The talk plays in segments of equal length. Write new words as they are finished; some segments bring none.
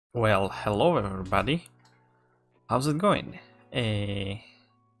Well, hello everybody. How's it going? Do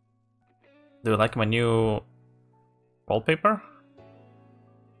you like my new wallpaper?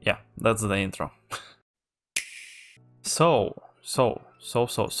 Yeah, that's the intro. So.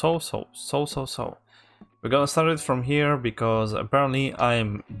 We're gonna start it from here because apparently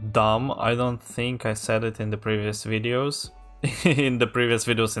I'm dumb. I don't think I said it in the previous videos. in the previous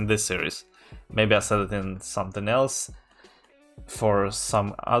videos in this series. Maybe I said it in something else for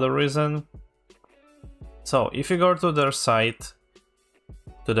some other reason. So if you go to their site,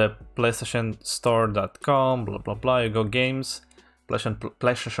 to the PlayStationStore.com, blah blah blah, you go games,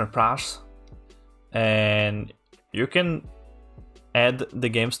 PlayStation Plus, and you can add the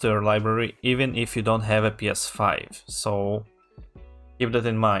games to your library even if you don't have a PS5. So keep that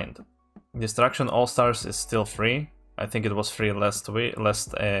in mind. Destruction AllStars is still free. I think it was free last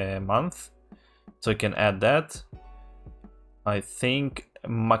month, so you can add that. I think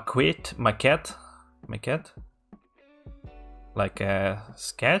Maquette, like a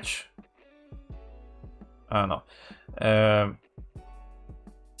sketch. I don't know.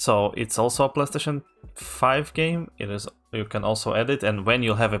 So it's also a PlayStation 5 game. You can also add it, and when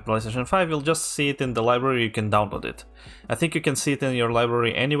you'll have a PlayStation 5, you'll just see it in the library. You can download it. I think you can see it in your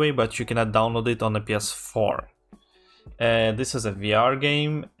library anyway, but you cannot download it on the PS4. This is a VR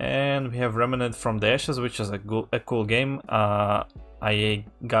game, and we have Remnant from the Ashes, which is a cool game. I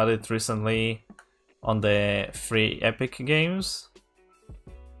got it recently on the free Epic Games.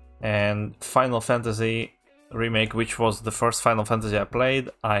 And Final Fantasy Remake, which was the first Final Fantasy I played,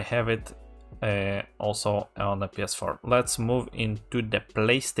 I have it also on the PS4. Let's move into the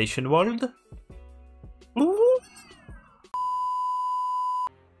PlayStation world. Ooh.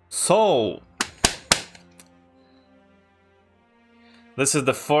 So this is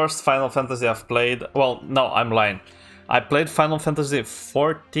the first Final Fantasy I've played. Well, no, I'm lying. I played Final Fantasy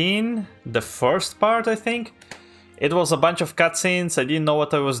 14, the first part, I think. It was a bunch of cutscenes, I didn't know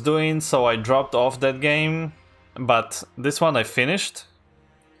what I was doing, so I dropped off that game. But this one I finished.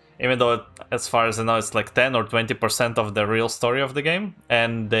 Even though, as far as I know, it's like 10 or 20% of the real story of the game.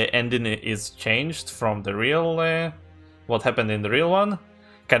 And the ending is changed from the real, what happened in the real one.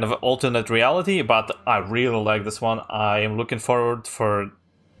 Kind of alternate reality, but I really like this one. I am looking forward for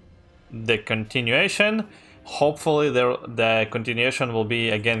the continuation. Hopefully the continuation will be,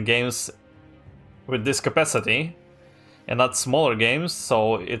 again, games with this capacity and not smaller games,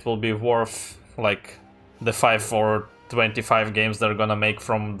 so it will be worth like the 5 or 25 games they're gonna make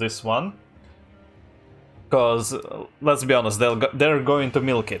from this one. Because, let's be honest, they're going to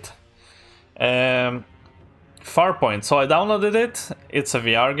milk it. Farpoint, so I downloaded it, it's a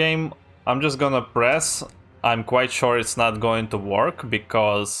VR game. I'm just gonna press. I'm quite sure it's not going to work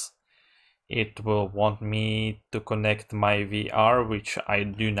because it will want me to connect my VR, which I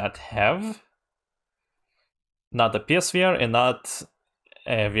do not have. Not a PSVR and not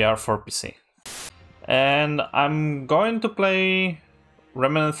a VR for PC. And I'm going to play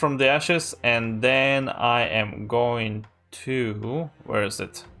Remnant from the Ashes, and then I am going to... Where is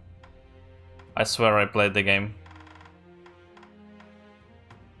it? I swear I played the game.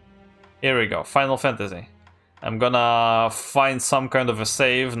 Here we go, Final Fantasy. I'm gonna find some kind of a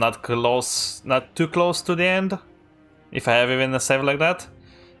save, not too close to the end, if I have even a save like that,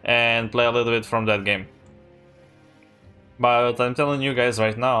 and play a little bit from that game. But I'm telling you guys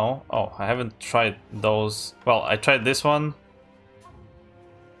right now... Oh, I haven't tried those... Well, I tried this one.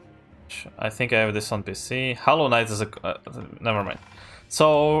 I think I have this on PC. Hollow Knight is a... never mind.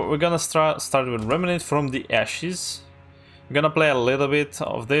 So, we're gonna start with Remnant from the Ashes. I'm gonna play a little bit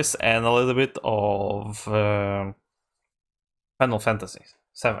of this and a little bit of Final Fantasy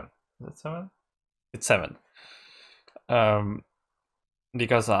 7. Is it 7? It's 7.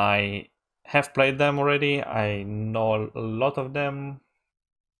 Because I have played them already, I know a lot of them,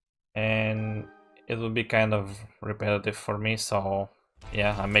 and it will be kind of repetitive for me, so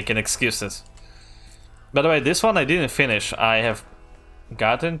yeah, I'm making excuses. By the way, this one I didn't finish. I have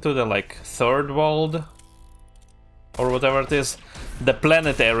gotten to the like third world or whatever it is, the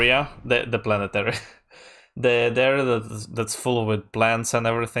planet area, the planet area, the area that's full with plants and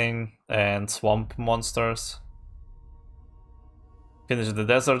everything and swamp monsters. Finish the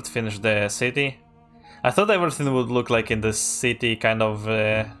desert, finish the city. I thought everything would look like in the city kind of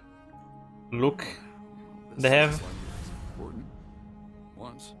look they have.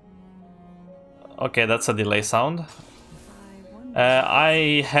 Okay, that's a delay sound.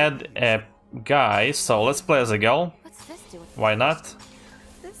 I had a guy, so let's play as a girl. Why not?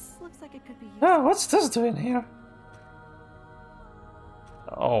 This looks like it could be useful. Oh, what's this doing here?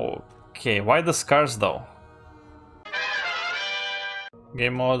 Okay, why the scars though?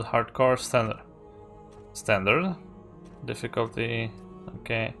 Game mode, hardcore, standard. Standard. Difficulty,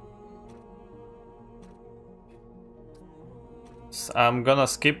 okay. So I'm gonna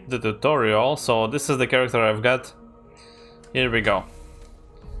skip the tutorial, so this is the character I've got. Here we go.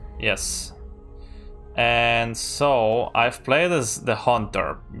 Yes. And so, I've played as the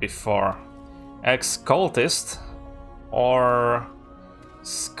Hunter before. Ex-cultist or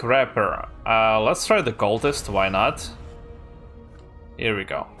Scrapper. Let's try the cultist, why not? Here we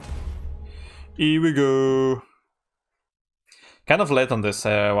go. Here we go. Kind of late on this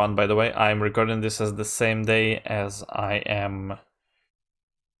one, by the way. I'm recording this as the same day as I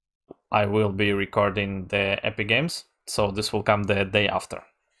will be recording the Epic Games. So this will come the day after.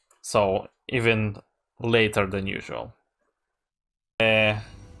 So even later than usual.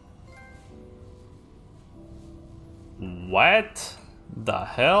 What the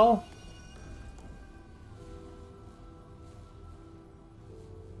hell?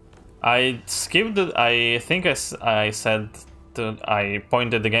 I skipped it. I think I said I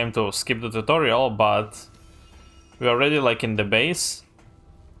pointed the game to skip the tutorial, but we're already like in the base.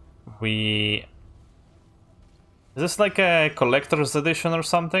 Is this like a collector's edition or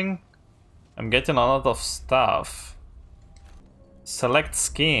something? I'm getting a lot of stuff. Select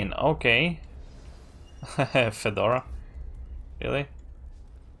skin, okay. Fedora. Really?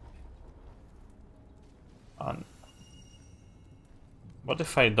 What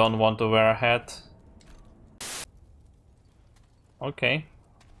if I don't want to wear a hat? Okay.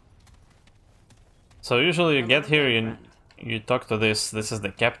 So usually you get here, you talk to this is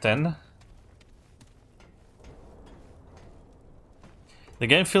the captain. The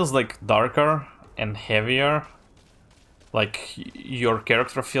game feels like darker and heavier. Like your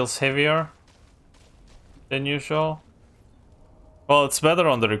character feels heavier than usual. Well, it's better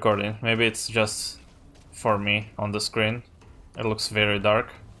on the recording. Maybe it's just for me on the screen. It looks very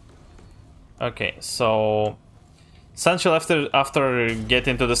dark. Okay, so essentially after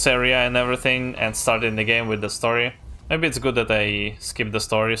getting to this area and everything and starting the game with the story, maybe it's good that I skip the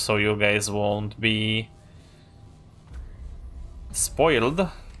story so you guys won't be spoiled.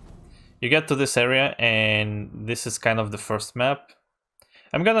 You get to this area and this is kind of the first map.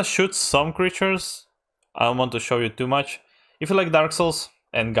 I'm gonna shoot some creatures. I don't want to show you too much. If you like Dark Souls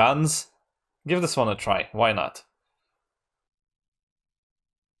and guns, give this one a try. Why not?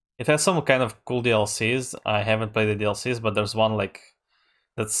 It has some kind of cool DLCs. I haven't played the DLCs, but there's one like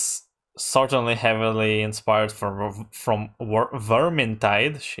that's certainly heavily inspired from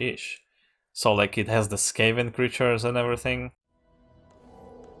Vermintide. Sheesh. So like it has the Skaven creatures and everything.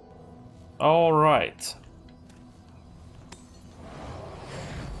 All right.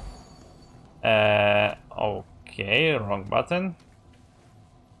 Okay, wrong button.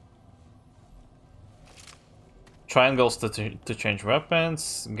 Triangles to change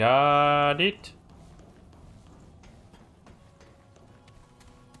weapons. Got it.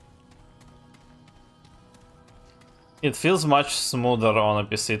 It feels much smoother on a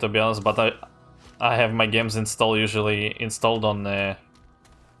PC, to be honest, but I have my games usually installed on an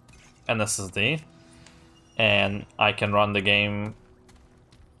SSD, and I can run the game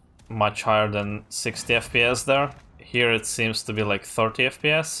much higher than 60 FPS there. Here it seems to be like 30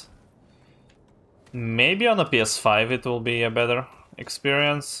 FPS. Maybe on a PS5 it will be a better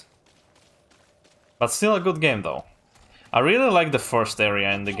experience. But still a good game though. I really like the first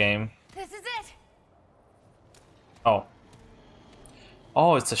area in the game. This is it. Oh.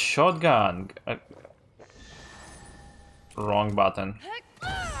 Oh, it's a shotgun. Wrong button.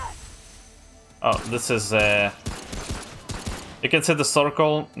 Oh, this is you can see the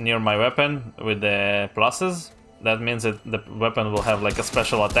circle near my weapon with the pluses. That means that the weapon will have like a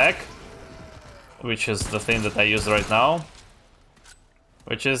special attack, which is the thing that I use right now,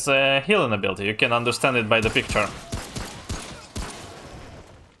 which is a healing ability. You can understand it by the picture.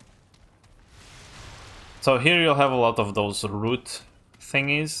 So here you'll have a lot of those root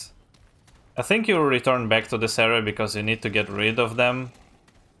thingies. I think you'll return back to this area because you need to get rid of them.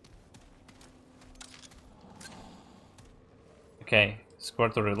 Okay, square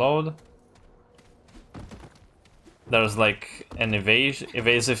to reload. There's like an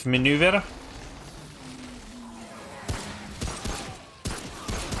evasive maneuver.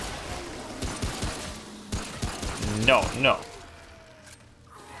 No, no.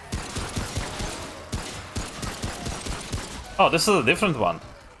 Oh, this is a different one.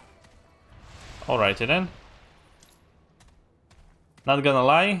 Alrighty then. Not gonna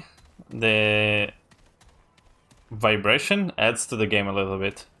lie, the vibration adds to the game a little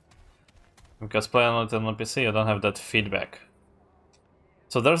bit. Because playing it on a PC, you don't have that feedback.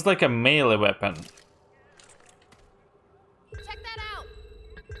 So there's like a melee weapon. Check that out.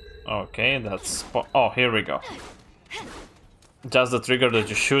 Okay, that's... Oh, here we go. Just the trigger that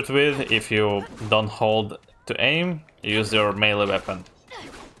you shoot with. If you don't hold to aim, use your melee weapon.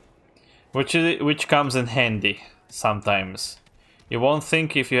 Which comes in handy sometimes. You won't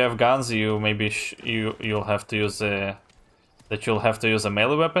think if you have guns, you maybe you'll have to use a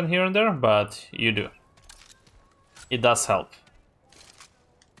melee weapon here and there, but you do. It does help.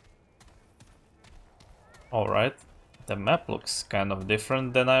 All right, the map looks kind of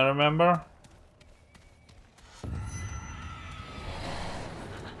different than I remember.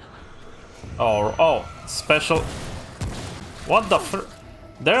 Oh, special. What the fr?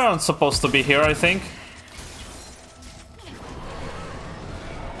 They aren't supposed to be here, I think.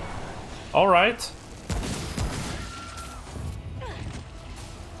 All right.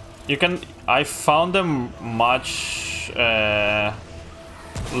 You can. I found them much later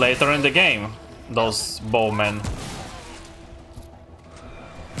in the game. Those bowmen.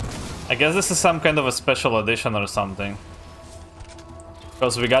 I guess this is some kind of a special edition or something.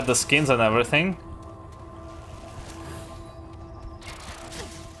 Because we got the skins and everything.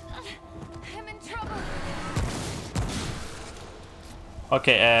 I'm in trouble.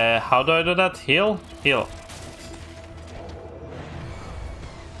 Okay, how do I do that? Heal? Heal.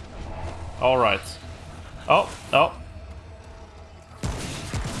 Alright. Oh. Come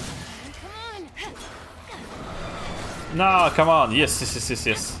on. No, come on.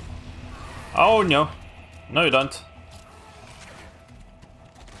 Yes. Oh, no. No, you don't.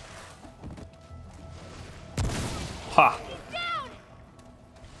 Ha!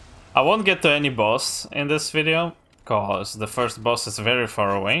 I won't get to any boss in this video, cause the first boss is very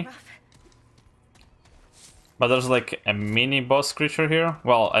far away. But there's like a mini boss creature here.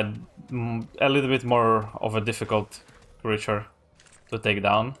 Well, a little bit more of a difficult creature to take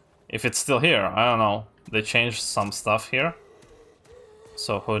down. If it's still here, I don't know. They changed some stuff here.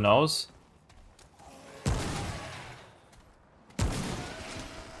 So who knows?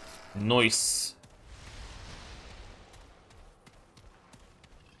 Nice.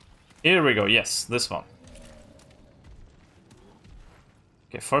 Here we go, yes, this one.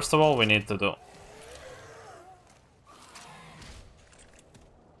 Okay, first of all, we need to do...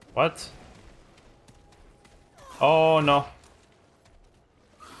 What? Oh, no.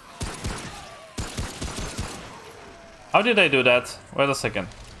 How did I do that? Wait a second.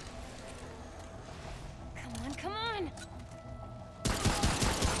 Come on.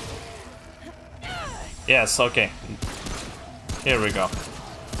 Yes, okay. Here we go.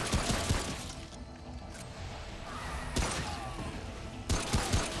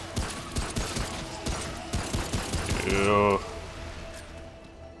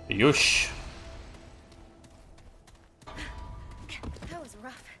 Yush. That was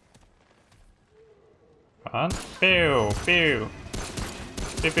rough. Come on. Pew, pew.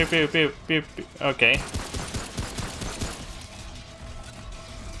 Pew, pew, pew, pew, pew, pew. Okay.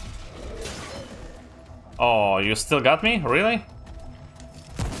 Oh, you still got me? Really?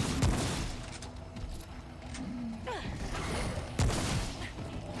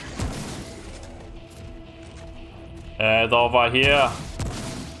 Head over here.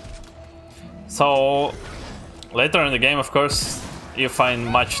 So, later in the game, of course, you find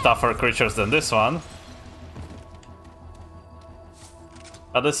much tougher creatures than this one.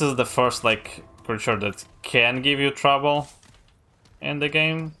 But this is the first, like, creature that can give you trouble in the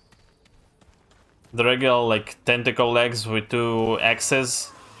game. The regular, like, tentacle legs with two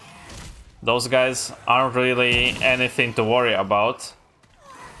axes, those guys aren't really anything to worry about.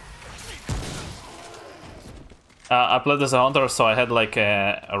 I played as a hunter, so I had like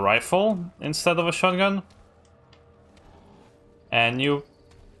a rifle instead of a shotgun. And you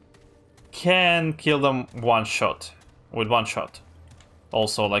can kill them with one shot.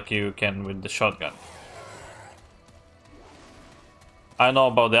 Also like you can with the shotgun. I know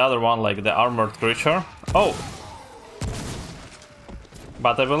about the other one, like the armored creature. Oh!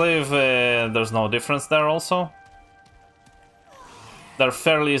 But I believe there's no difference there also. They're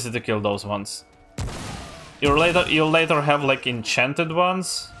fairly easy to kill, those ones. You'll later have like enchanted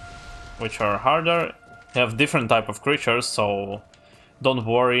ones, which are harder. You have different type of creatures, so don't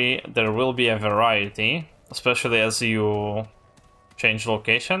worry, there will be a variety, especially as you change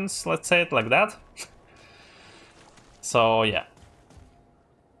locations, let's say it like that. So yeah.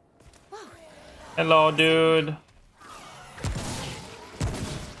 Hello, dude.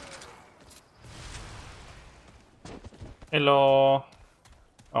 Hello.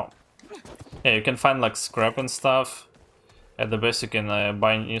 Oh. Yeah, you can find like scrap and stuff. At the base you can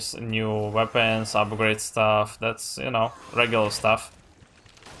buy new weapons, upgrade stuff. That's, you know, regular stuff.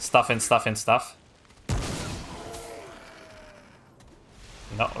 Stuff.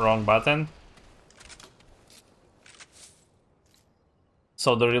 No, wrong button.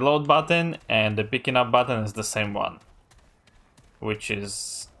 So the reload button and the picking up button is the same one, which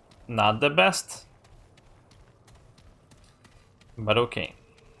is not the best, but okay.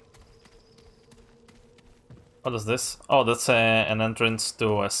 What is this? Oh, that's an entrance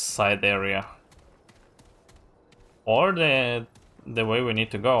to a side area. Or the way we need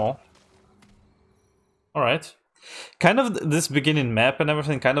to go. Alright. Kind of this beginning map and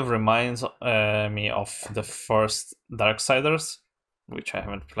everything kind of reminds me of the first Darksiders, which I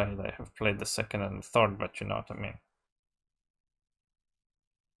haven't played. I have played the second and the third, but you know what I mean.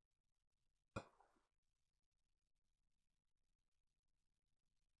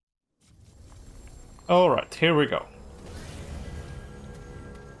 Alright, here we go.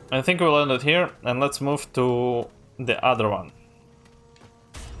 I think we'll end it here, and let's move to the other one.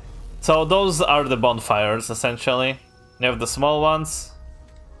 So those are the bonfires, essentially. You have the small ones,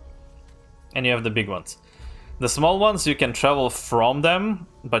 and you have the big ones. The small ones, you can travel from them,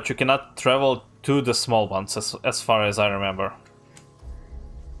 but you cannot travel to the small ones, as far as I remember.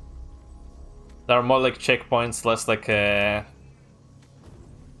 They are more like checkpoints, less like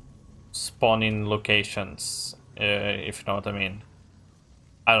spawning locations, if you know what I mean.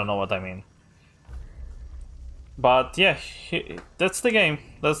 I don't know what I mean. But yeah, that's the game.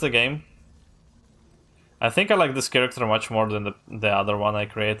 That's the game. I think I like this character much more than the other one I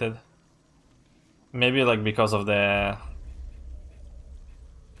created. Maybe like because of the...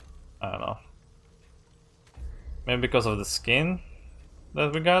 I don't know. Maybe because of the skin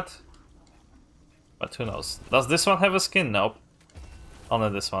that we got. But who knows. Does this one have a skin? Nope. Only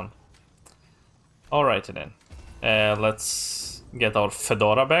this one. Alrighty then. Let's get our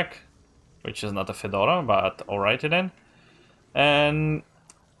fedora back. Which is not a fedora, but alrighty then. And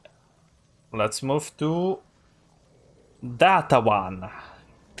let's move to Data one.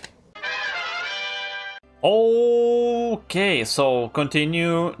 Okay, so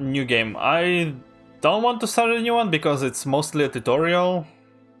continue new game. I don't want to start a new one because it's mostly a tutorial.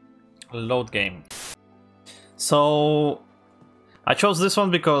 Load game. So I chose this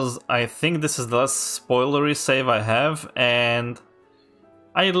one because I think this is the less spoilery save I have, and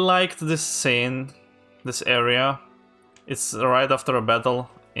I liked this scene, this area. It's right after a battle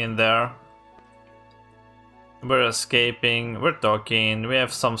in there. We're escaping, we're talking, we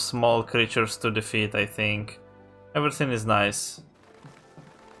have some small creatures to defeat, I think. Everything is nice.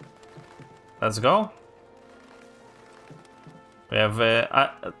 Let's go. We have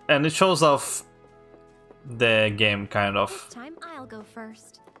and it shows off the game, kind of. This time I'll go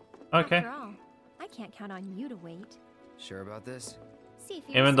first. Okay. After all, I can't count on you to wait. Sure about this? See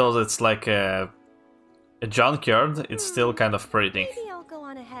for Even yourself. though it's like a junkyard, it's still kind of pretty. Maybe I'll go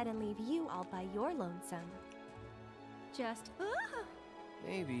on ahead and leave you all by your lonesome. Just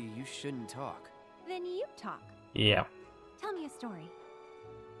Maybe you shouldn't talk. then you talk. Yeah. Tell me a story.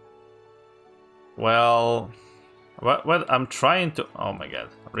 Well, what I'm trying to... Oh my god,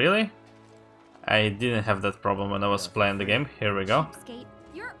 really? I didn't have that problem when I was playing the game. Here we go. Cheapskate,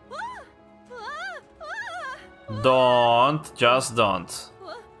 you're Don't, just don't.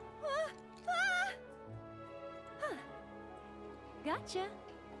 Gotcha.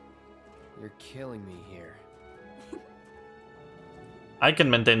 You're killing me here. I can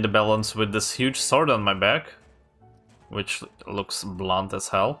maintain the balance with this huge sword on my back, which looks blunt as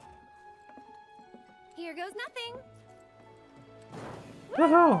hell. Here goes nothing.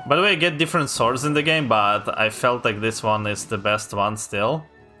 Woohoo! By the way, I get different swords in the game, but I felt like this one is the best one still.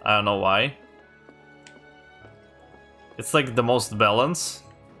 I don't know why. It's like the most balanced.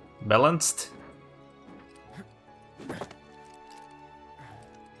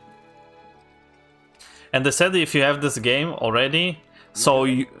 And they said if you have this game already, so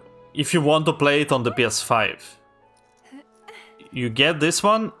if you want to play it on the PS5, you get this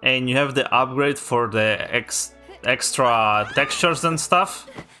one and you have the upgrade for the extra textures and stuff.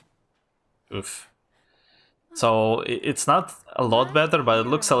 Oof. So it's not a lot better, but it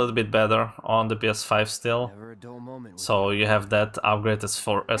looks a little bit better on the PS5 still. Never a dull moment. with So you have that upgrade as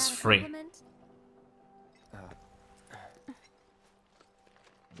That a free. compliment?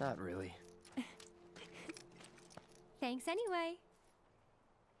 Not really. Thanks anyway.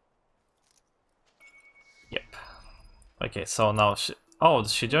 Yep. Okay, so now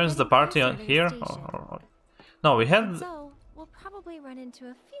she joins the party on here. No, we had. So, we'll probably run into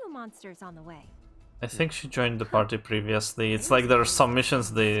a few monsters on the way. I think she joined the party previously. It's like there are some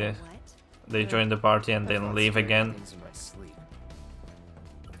missions they What? join the party and then leave again. Things in my sleep.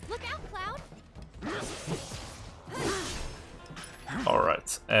 Look out, Cloud! All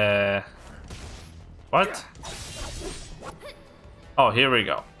right. What? Oh, here we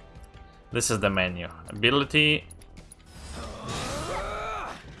go. This is the menu. Ability.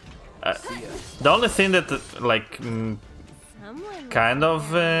 The only thing that, like, kind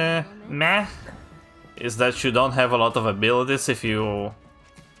of meh is that you don't have a lot of abilities if you...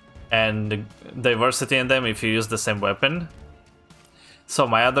 and diversity in them if you use the same weapon. So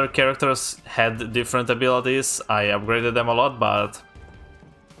my other characters had different abilities. I upgraded them a lot, but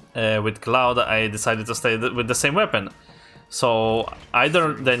with Cloud I decided to stay with the same weapon. So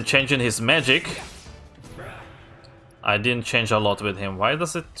either then changing his magic, I didn't change a lot with him. Why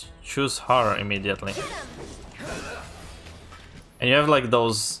does it choose her immediately? And you have like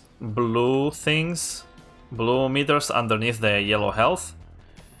those blue things, blue meters underneath the yellow health,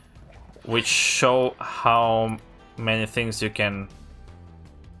 which show how many things you can,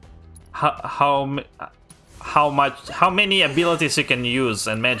 how many abilities you can use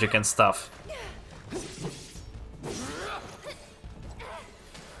and magic and stuff.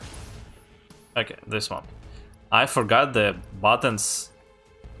 Okay, this one. I forgot the buttons.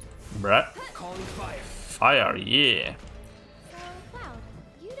 Bruh. Fire, yeah. So, Cloud,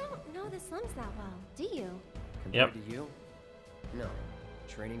 you don't know the slums that well, do you? Compared to you? No.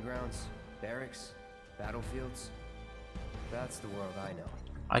 Training grounds, barracks, battlefields. That's the world I know.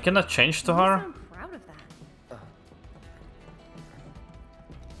 I cannot change to You her. sound proud of that.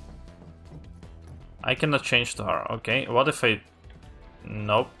 I cannot change to her. Okay, what if I...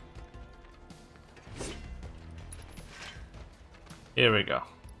 Nope. Here we go.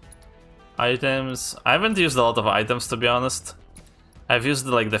 Items. I haven't used a lot of items, to be honest. I've used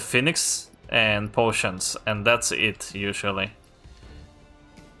like the Phoenix and potions, and that's it usually.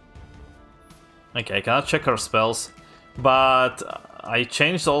 Okay, I cannot check her spells, but I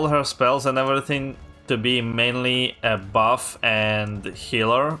changed all her spells and everything to be mainly a buff and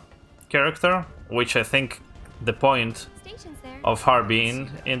healer character, which I think the point Stations there. of her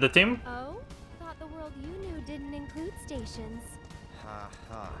being in the team. Oh? Thought the world you knew didn't include stations. Ha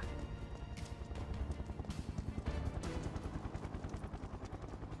ha.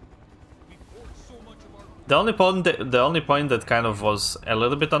 The only point that kind of was a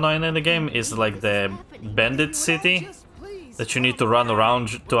little bit annoying in the game is like the bandit city that you need to run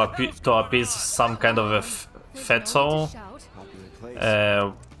around to appease some kind of a fatso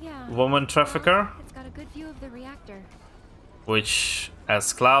woman trafficker, It's got a good view of the reactor. which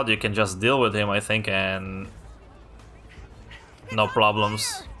as Cloud you can just deal with him, I think, and no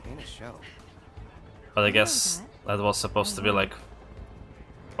problems. Ain't a show. But I guess that was supposed to be like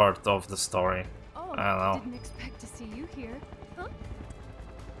part of the story. Oh, I don't know. didn't expect to see you here. Huh?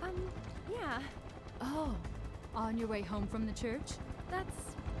 Yeah, Oh, on your way home from the church? that's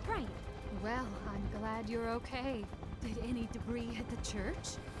right. Well, I'm glad you're okay. Did any debris hit the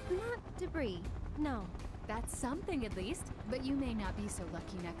church? Not debris, no. That's something at least, but you may not be so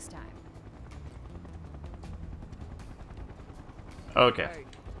lucky next time. Okay. Hey,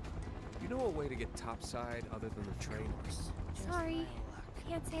 you know a way to get topside other than the train? Sorry,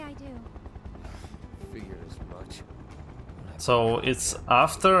 can't say I do. Figured as much. So it's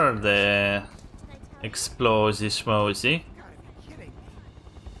after the explosy schmosy.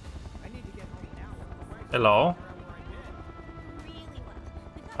 Hello?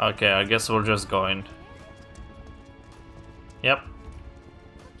 Okay, I guess we're just going. Yep.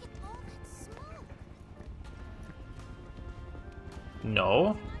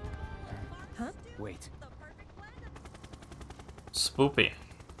 No? Wait. Spoopy.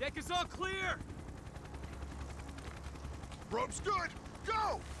 Deck is all clear! Rope's good!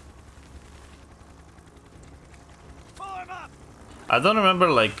 Go! Pull him up! I don't remember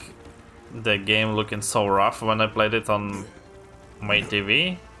like the game looking so rough when I played it on my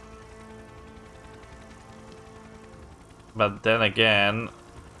TV. But then again,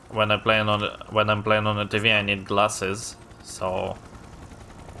 when I'm playing on the TV, I need glasses. So,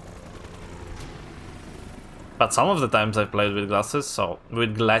 but some of the times I played with glasses,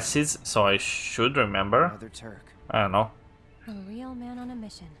 so I should remember. Another Turk. I don't know. A real man on a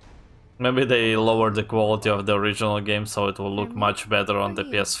mission. Maybe they lowered the quality of the original game so it will look much better on the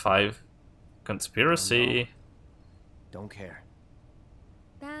PS5. Conspiracy. Don't care.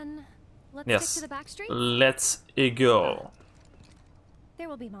 Then, let's Yes. stick to the back streets? Let's go. There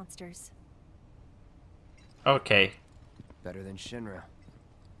will be monsters. Okay. Better than Shinra.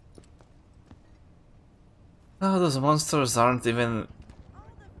 Oh, those monsters aren't even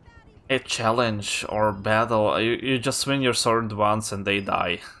a challenge or battle. You just swing your sword once and they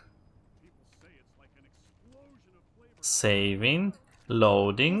die. Saving,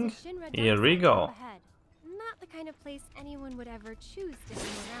 loading. There's a Shinra Here dump we site go. up ahead. Not the kind of place anyone would ever choose to hang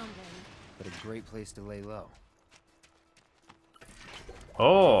around in. But a great place to lay low.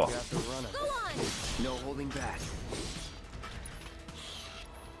 Oh, You have to run it. Go on! No holding back.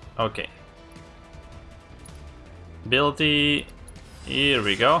 okay. Ability. Here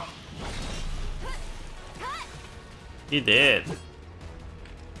we go. He did.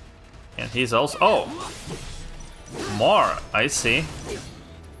 And he's also. Oh! More, I see.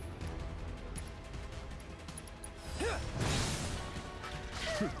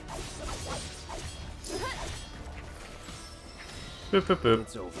 Boop, boop, boop.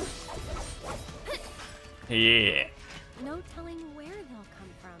 It's over. Yeah. No telling where they'll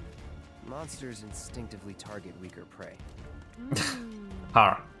come from. Monsters instinctively target weaker prey.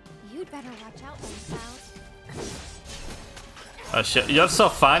 Har. You'd better watch out, old pal. Oh shit, you're so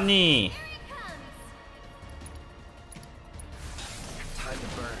funny. Time to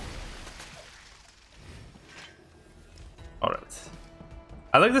burn. Alright.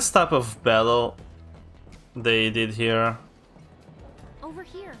 I like this type of battle they did here. Over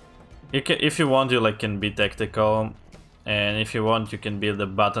here. You can, if you want, you like can be tactical, and if you want, you can be the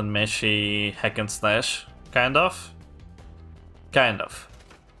button mashy hack and slash, kind of.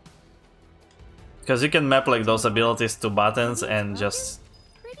 Because you can map like those abilities to buttons and just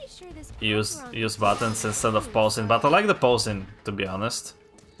Pretty sure this use buttons instead of pausing. But I like the pausing, to be honest.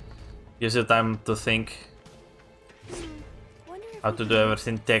 Gives you time to think how to do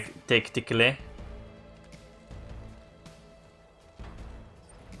everything tactically.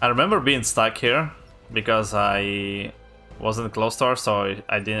 I remember being stuck here because I wasn't close to her, so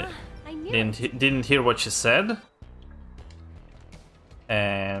I didn't hear what she said,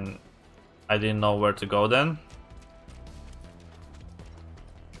 and I didn't know where to go then.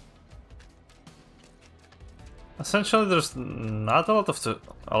 Essentially, there's not a lot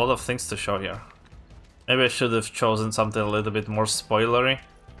of things to show here. Maybe I should have chosen something a little bit more spoilery.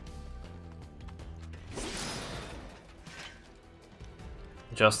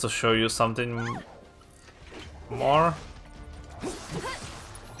 Just to show you something more.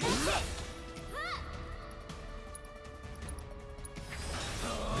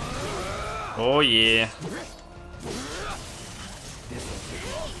 Oh yeah.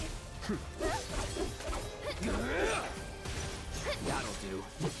 That'll do.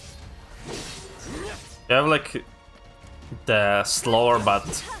 You have like the slower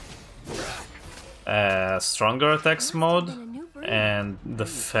but stronger attacks mode and the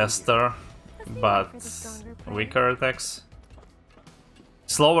faster but weaker attacks.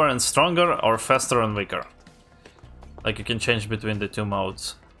 Slower and stronger, or faster and weaker. Like you can change between the two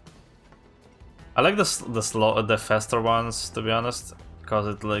modes. I like the faster ones, to be honest, because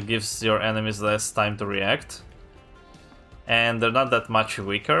it like, gives your enemies less time to react, and they're not that much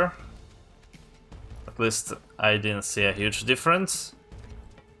weaker. At least I didn't see a huge difference.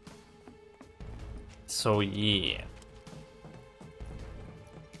 So yeah,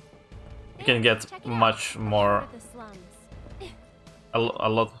 you can get much more, a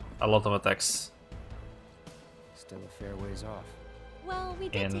lot of attacks Still a fair ways off. Well, we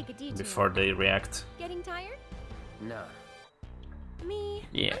did in take a detour. before they react. Getting tired? Nah. Me?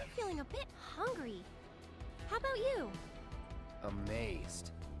 Yeah. I'm feeling a bit hungry. How about you?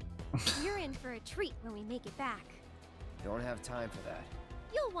 Amazed. You're in for a treat when we make it back. Don't have time for that.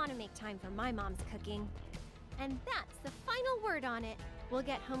 You'll want to make time for my mom's cooking. And that's the final word on it. We'll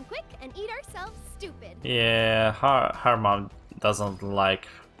get home quick and eat ourselves stupid. Yeah, her mom doesn't like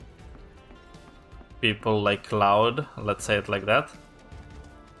people like Cloud, let's say it like that.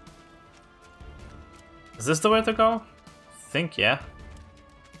 Is this the way to go? I think yeah.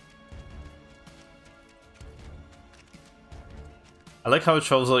 I like how it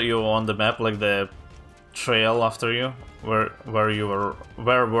shows you on the map, like the trail after you, where were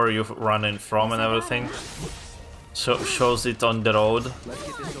you running from and everything. So shows it on the road. Let's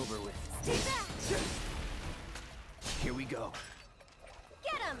get this over with. Here we go.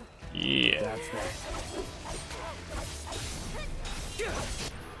 Get him! Yeah. That's that.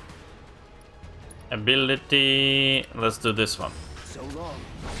 Ability. Let's do this one. So long.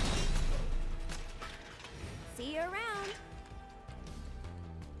 See you around.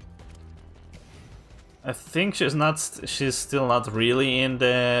 I think she's still not really in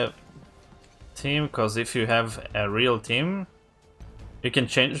the team, because if you have a real team, you can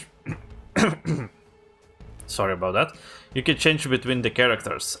change. Sorry about that. You can change between the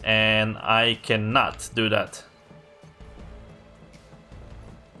characters, and I cannot do that.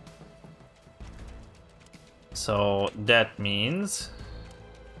 So that means,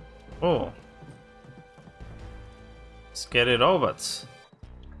 oh, scary robots.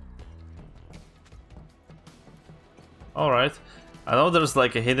 Alright, I know there's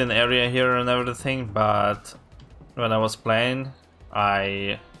like a hidden area here and everything, but when I was playing,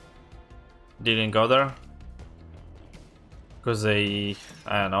 I didn't go there because I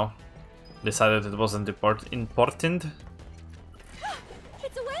don't know, decided it wasn't important.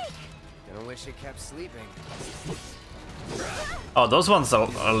 It's awake! Gonna wish it kept sleeping. Oh, those ones are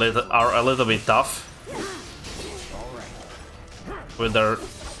a little bit tough with their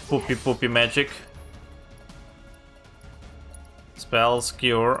poopy magic. Spells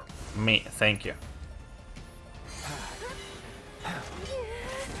cure me, thank you.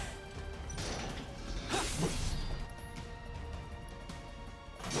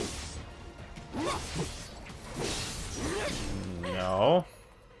 No.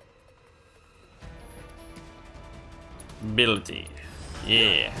 Ability.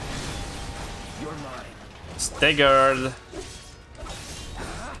 Yeah. You're mine. Staggered.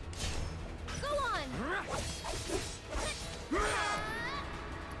 Go on!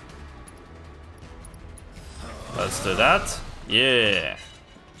 Let's do that. Yeah.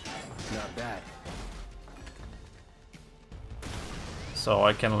 Not bad. So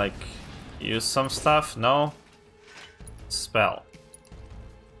I can like use some stuff. No. Spell.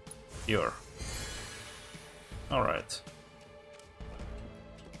 Cure. Alright.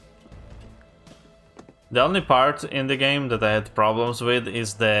 The only part in the game that I had problems with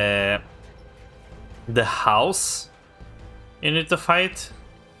is the house you need to fight.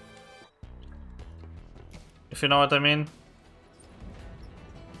 If you know what I mean.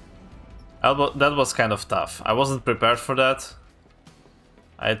 That was kind of tough. I wasn't prepared for that.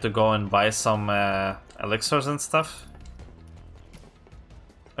 I had to go and buy some elixirs and stuff.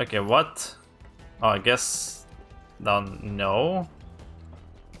 Okay, what? Oh, I guess... don't know.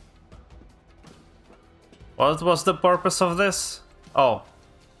 What was the purpose of this? Oh,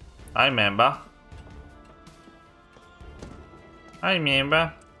 I remember. I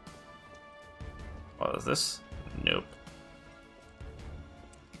remember. What is this? Nope.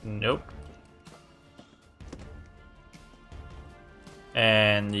 Nope.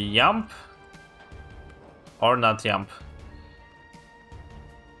 And jump. Or not jump.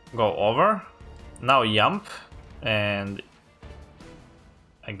 Go over. Now jump. And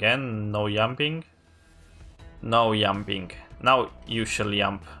again, no jumping. No jumping. Now you shall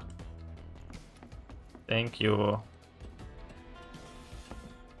jump. Thank you.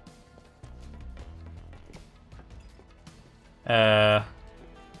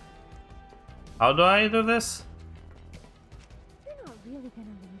 How do I do this? You're not really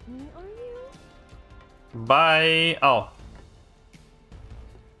gonna leave me, are you? Bye. Oh.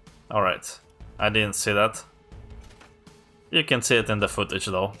 Alright. I didn't see that. You can see it in the footage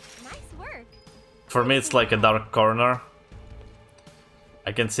though. Nice work. For me it's like a dark corner.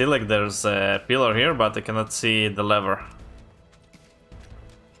 I can see like there's a pillar here, but I cannot see the lever.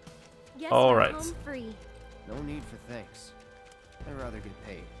 Guess All we're right. home free. No need for thanks. I'd rather get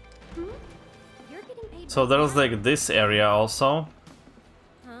paid. Hmm? You're getting paid. So by there's that? like this area also.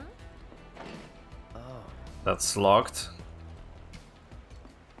 Huh? Oh, That's locked.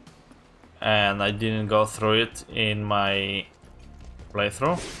 And I didn't go through it in my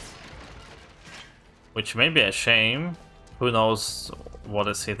playthrough. Which may be a shame. Who knows what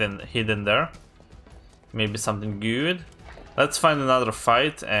is hidden there. Maybe something good. Let's find another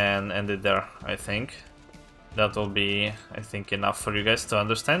fight and end it there, I think. That will be, I think, enough for you guys to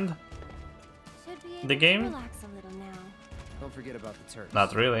understand. Should be The able to game? relax a little now. don't forget about the Turks.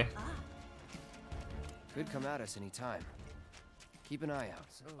 Not really. Ah, Could come at us anytime. Keep an eye out.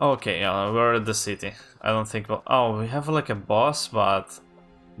 Okay, yeah, we're at the city. I don't think we'll... Oh, we have like a boss, but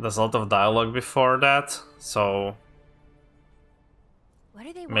there's a lot of dialogue before that, so what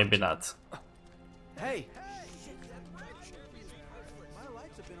are they maybe watching? not. Hey!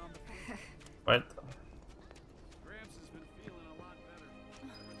 Right?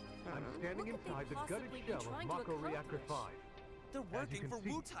 I'm standing What could they inside the gutted possibly be shell of trying to Mako Reactor accomplish? 5. They're As you working can for see,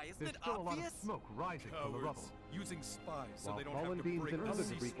 Wutai, isn't there's it still a lot of obvious? smoke rising from the rubble. Using spies so While they don't have pollen to beams break and the other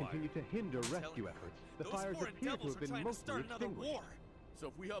debris ceasefire. continue to hinder rescue efforts, the Those fires foreign appear to devils have are been trying to mostly start another extinguished. war. So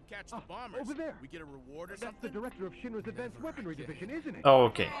if we help catch the bombers, over there. we get a reward or That's something. the director of Shinra's Advanced Weaponry Division, isn't it?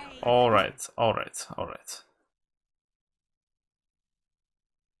 Okay. Alright, alright, alright.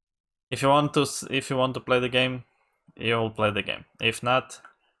 If you want to play the game, you'll play the game. If not,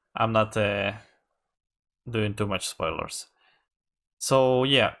 I'm not doing too much spoilers. So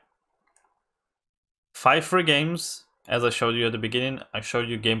yeah. 5 free games, as I showed you at the beginning. I showed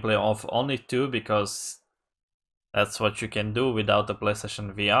you gameplay of only 2 because that's what you can do without the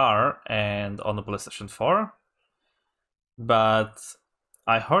PlayStation VR and on the PlayStation 4. But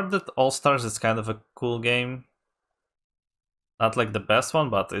I heard that AllStars is kind of a cool game. Not like the best one,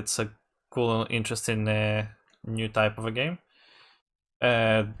 but it's a cool, interesting new type of a game.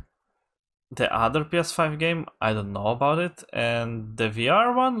 The other PS5 game, I don't know about it, and the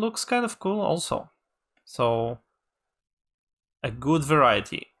VR one looks kind of cool also. So, a good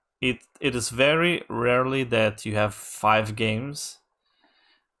variety. It is very rarely that you have 5 games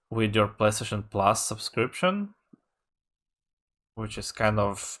with your PlayStation Plus subscription, which is kind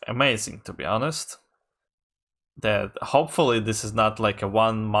of amazing, to be honest. That hopefully this is not like a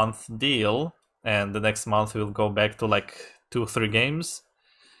 1-month deal, and the next month we'll go back to like 2-3 games.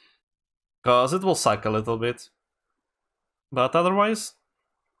 Because it will suck a little bit. But otherwise,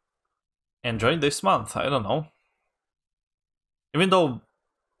 enjoy this month, I don't know. Even though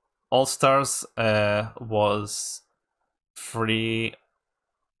AllStars was free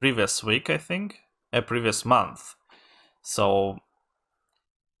previous week, I think. Previous month. So,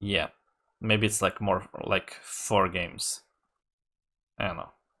 yeah. Maybe it's like more like 4 games. I don't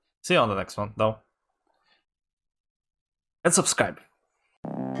know. See you on the next one, though. And subscribe.